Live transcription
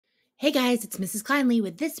Hey guys, it's Mrs. Kleinley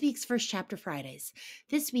with this week's First Chapter Fridays.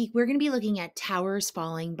 This week we're going to be looking at Towers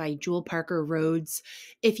Falling by Jewel Parker Rhodes.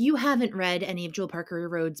 If you haven't read any of Jewel Parker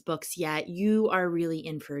Rhodes' books yet, you are really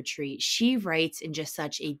in for a treat. She writes in just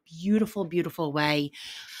such a beautiful, beautiful way.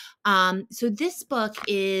 So this book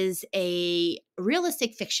is a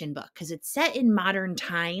realistic fiction book because it's set in modern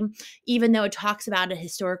time, even though it talks about a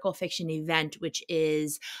historical fiction event, which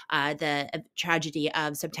is the tragedy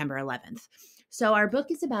of September 11th. So our book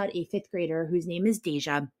is about a fifth grader whose name is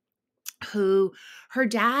Deja, who her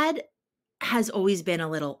dad has always been a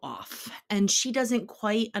little off, and she doesn't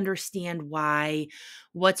quite understand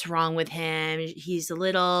what's wrong with him. She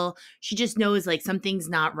just knows like something's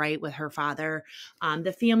not right with her father.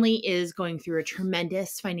 The family is going through a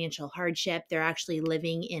tremendous financial hardship. They're actually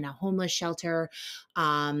living in a homeless shelter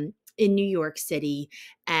in New York City,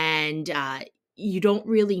 and you don't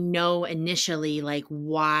really know initially like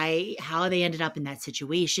how they ended up in that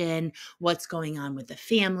situation, what's going on with the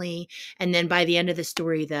family. And then by the end of the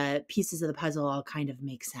story, the pieces of the puzzle all kind of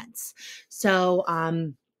make sense. So,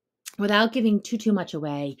 without giving too much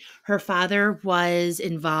away, her father was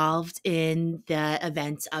involved in the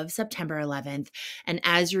events of September 11th, and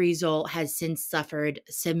as a result, has since suffered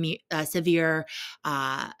severe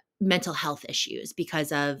mental health issues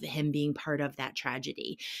because of him being part of that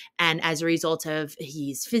tragedy. And as a result of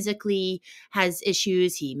he's physically has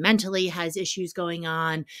issues, he mentally has issues going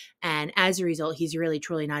on, and as a result, he's really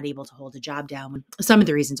truly not able to hold a job down. Some of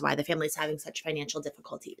the reasons why the family is having such financial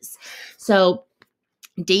difficulties. So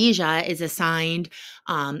Deja is assigned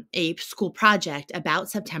a school project about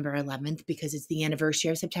September 11th because it's the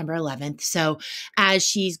anniversary of September 11th. So, as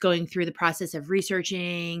she's going through the process of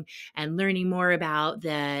researching and learning more about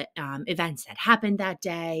the events that happened that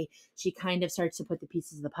day, she kind of starts to put the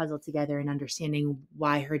pieces of the puzzle together and understanding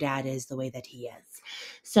why her dad is the way that he is.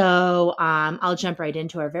 So, I'll jump right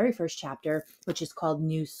into our very first chapter, which is called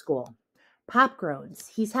New School. Pop groans.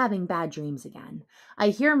 He's having bad dreams again. I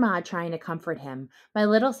hear Ma trying to comfort him. My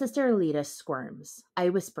little sister Lita squirms. I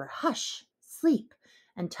whisper, "Hush, sleep,"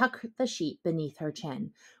 and tuck the sheet beneath her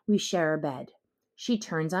chin. We share a bed. She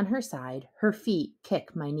turns on her side. Her feet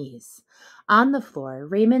kick my knees. On the floor,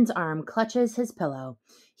 Raymond's arm clutches his pillow.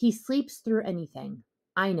 He sleeps through anything.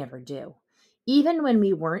 I never do. Even when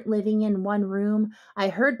we weren't living in one room, I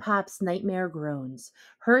heard Pop's nightmare groans,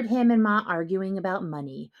 heard him and Ma arguing about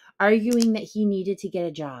money, arguing that he needed to get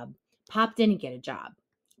a job. Pop didn't get a job.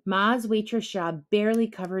 Ma's waitress job barely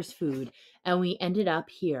covers food, and we ended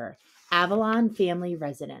up here, Avalon Family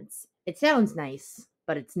Residence. It sounds nice,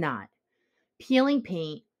 but it's not. Peeling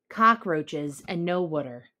paint, cockroaches, and no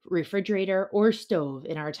water, refrigerator, or stove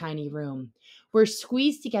in our tiny room. We're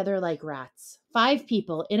squeezed together like rats, 5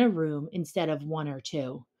 people in a room instead of 1 or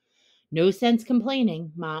 2. No sense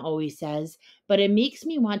complaining, Ma always says, but it makes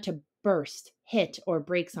me want to burst, hit, or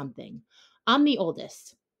break something. I'm the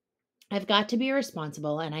oldest. I've got to be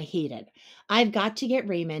responsible, and I hate it. I've got to get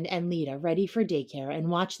Raymond and Lita ready for daycare and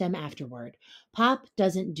watch them afterward. Pop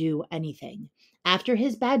doesn't do anything. After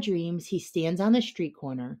his bad dreams, he stands on the street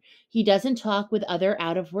corner. He doesn't talk with other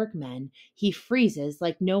out of work men. He freezes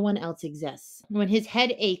like no one else exists. When his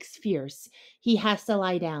head aches fierce, he has to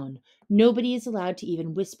lie down. Nobody is allowed to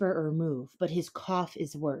even whisper or move, but his cough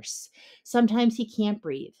is worse. Sometimes he can't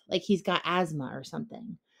breathe, like he's got asthma or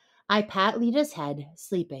something. I pat Lita's head,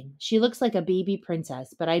 sleeping. She looks like a baby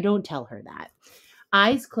princess, but I don't tell her that.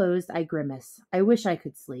 Eyes closed, I grimace. I wish I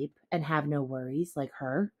could sleep and have no worries like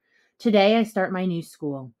her. Today I start my new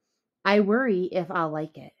school. I worry if I'll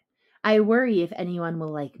like it. I worry if anyone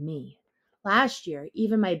will like me. Last year,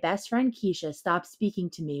 even my best friend Keisha stopped speaking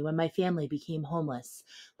to me when my family became homeless,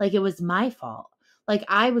 like it was my fault, like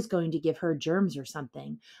I was going to give her germs or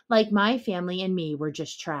something, like my family and me were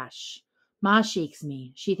just trash. Ma shakes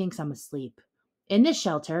me. She thinks I'm asleep. In this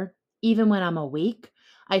shelter, even when I'm awake,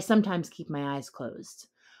 I sometimes keep my eyes closed.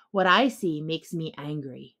 What I see makes me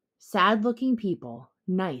angry. Sad looking people,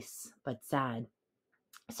 nice, but sad.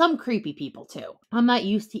 Some creepy people, too. I'm not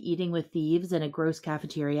used to eating with thieves in a gross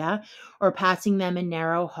cafeteria or passing them in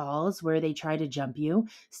narrow halls where they try to jump you,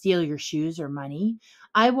 steal your shoes or money.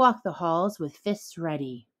 I walk the halls with fists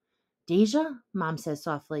ready. Deja, Mom says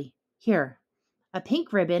softly, here. A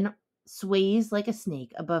pink ribbon sways like a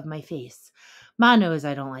snake above my face. Ma knows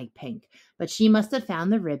I don't like pink, but she must have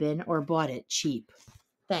found the ribbon or bought it cheap.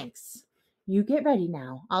 Thanks. You get ready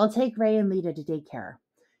now. I'll take Ray and Lita to daycare.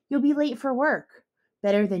 You'll be late for work.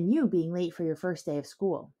 Better than you being late for your first day of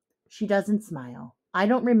school. She doesn't smile. I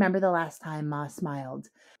don't remember the last time Ma smiled.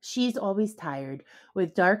 She's always tired,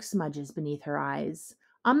 with dark smudges beneath her eyes.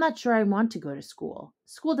 I'm not sure I want to go to school.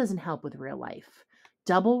 School doesn't help with real life.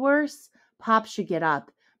 Double worse, Pop should get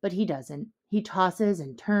up, But he doesn't. He tosses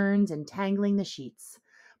and turns, entangling the sheets.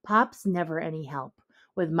 Pop's never any help.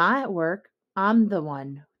 With Ma at work, I'm the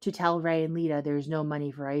one to tell Ray and Lita there's no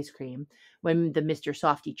money for ice cream when the Mr.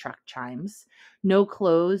 Softy truck chimes. No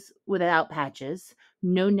clothes without patches.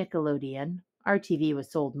 No Nickelodeon. Our TV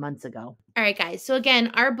was sold months ago. All right, guys. So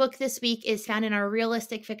again, our book this week is found in our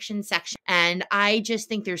realistic fiction section. And I just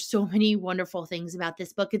think there's so many wonderful things about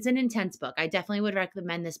this book. It's an intense book. I definitely would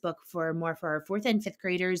recommend this book for our fourth and fifth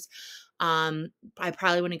graders. I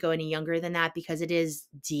probably wouldn't go any younger than that because it is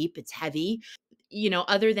deep. It's heavy.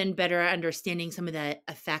 Other than better understanding some of the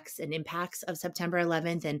effects and impacts of September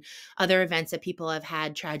 11th and other events that people have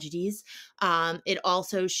had tragedies, it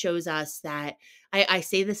also shows us that I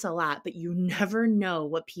say this a lot, but you never know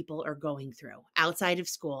what people are going through outside of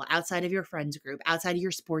school, outside of your friends group, outside of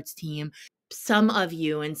your sports team. Some of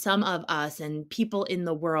you and some of us and people in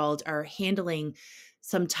the world are handling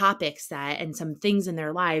some topics and some things in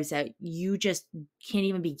their lives that you just can't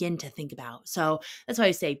even begin to think about. So that's why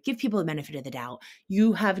I say give people the benefit of the doubt.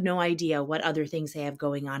 You have no idea what other things they have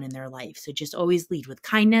going on in their life. So just always lead with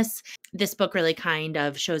kindness. This book really kind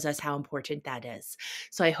of shows us how important that is.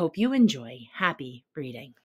 So I hope you enjoy. Happy reading.